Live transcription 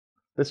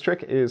This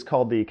trick is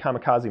called the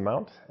Kamikaze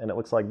Mount, and it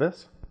looks like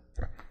this.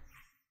 I'm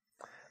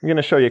going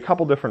to show you a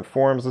couple different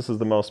forms. This is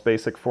the most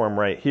basic form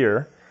right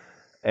here.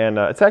 And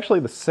it's actually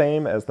the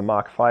same as the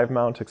Mach 5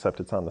 mount, except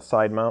it's on the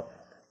side mount.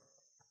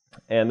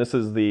 And this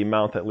is the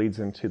mount that leads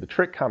into the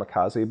trick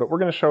Kamikaze, but we're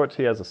going to show it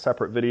to you as a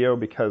separate video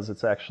because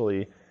it's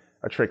actually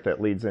a trick that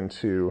leads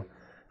into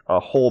a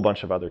whole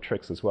bunch of other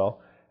tricks as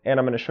well. And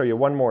I'm going to show you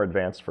one more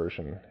advanced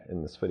version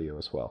in this video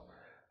as well.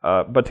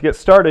 But to get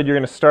started, you're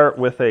going to start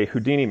with a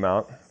Houdini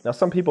mount. Now,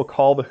 some people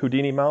call the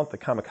Houdini mount the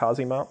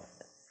Kamikaze mount,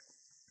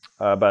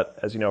 but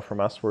as you know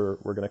from us, we're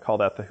going to call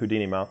that the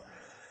Houdini mount.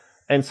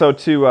 And so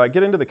to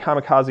get into the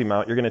Kamikaze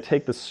mount, you're going to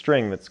take the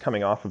string that's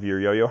coming off of your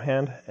yo-yo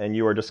hand, and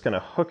you are just going to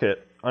hook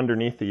it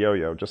underneath the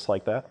yo-yo, just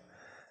like that.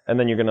 And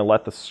then you're going to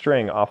let the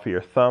string off of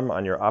your thumb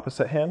on your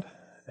opposite hand,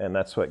 and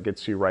that's what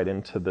gets you right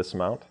into this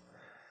mount.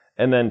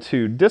 And then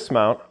to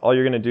dismount, all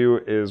you're going to do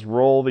is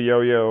roll the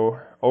yo-yo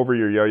over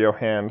your yo-yo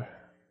hand,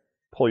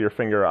 pull your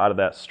finger out of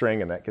that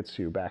string, and that gets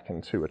you back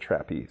into a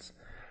trapeze.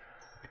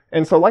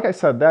 And so, like I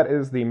said, that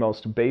is the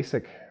most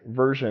basic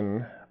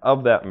version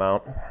of that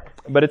mount,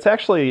 but it's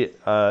actually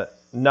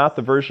not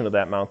the version of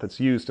that mount that's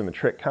used in the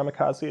trick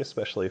Kamikaze,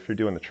 especially if you're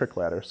doing the trick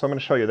ladder. So I'm going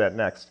to show you that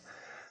next.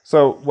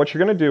 So what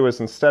you're going to do is,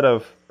 instead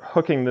of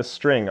hooking this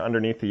string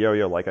underneath the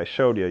yo-yo like I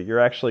showed you, you're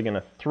actually going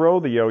to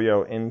throw the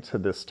yo-yo into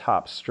this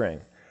top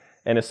string.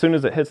 And as soon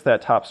as it hits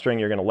that top string,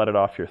 you're going to let it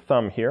off your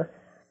thumb here.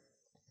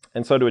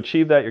 And so to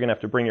achieve that, you're going to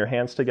have to bring your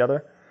hands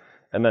together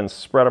and then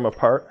spread them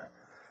apart.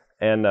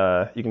 And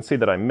you can see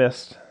that I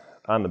missed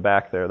on the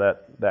back there.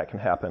 That can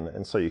happen.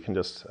 And so you can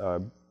just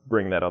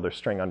bring that other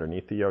string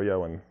underneath the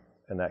yo-yo,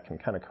 and that can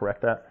kind of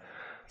correct that.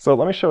 So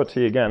let me show it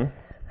to you again.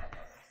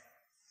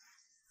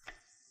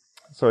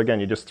 So again,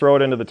 you just throw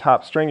it into the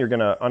top string. You're going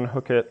to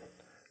unhook it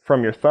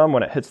from your thumb.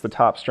 When it hits the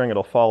top string,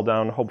 it'll fall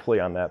down, hopefully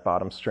on that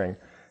bottom string.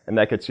 And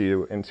that gets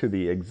you into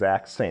the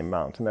exact same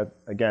mount. And that,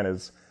 again,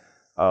 is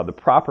the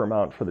proper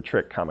mount for the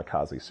trick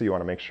Kamikaze. So you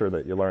want to make sure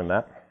that you learn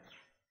that.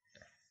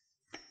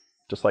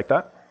 Just like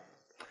that.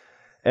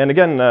 And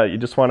again, you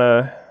just want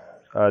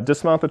to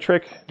dismount the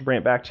trick, bring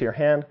it back to your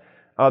hand.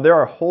 There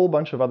are a whole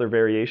bunch of other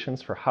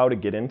variations for how to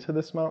get into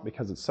this mount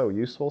because it's so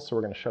useful, so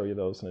we're going to show you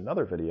those in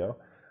another video.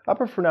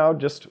 But for now,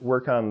 just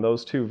work on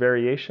those two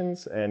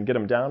variations and get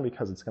them down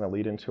because it's going to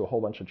lead into a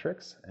whole bunch of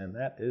tricks, and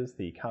that is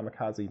the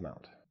Kamikaze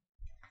mount.